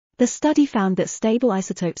The study found that stable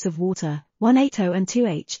isotopes of water, 180 and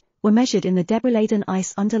 2H, were measured in the debris-laden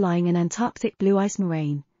ice underlying an Antarctic blue ice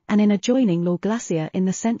moraine, and in adjoining LICHT Glacier in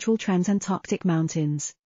the central Transantarctic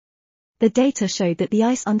mountains. The data showed that the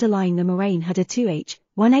ice underlying the moraine had a 2H,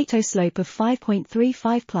 180 slope of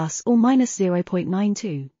 5.35 plus or minus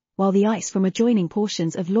 0.92, while the ice from adjoining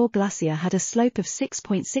portions of LICHT Glacier had a slope of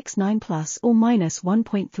 6.69 plus or minus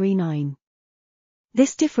 1.39.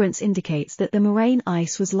 This difference indicates that the moraine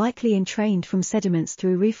ice was likely entrained from sediments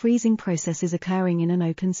through refreezing processes occurring in an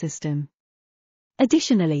open system.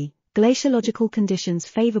 Additionally, glaciological conditions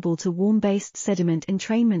favorable to warm-based sediment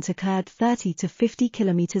entrainment occurred 30 to 50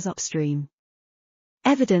 kilometers upstream.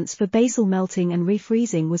 Evidence for basal melting and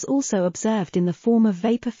refreezing was also observed in the form of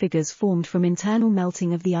vapor figures formed from internal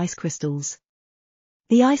melting of the ice crystals.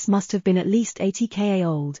 The ice must have been at least 80 Ka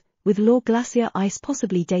old, with LICHT Glacier ice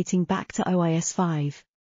possibly dating back to OIS 5.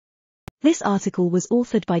 This article was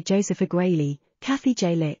authored by Joseph A. GRALY, Kathy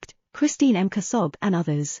J. LICHT, Christine M. KASSAB and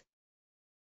others.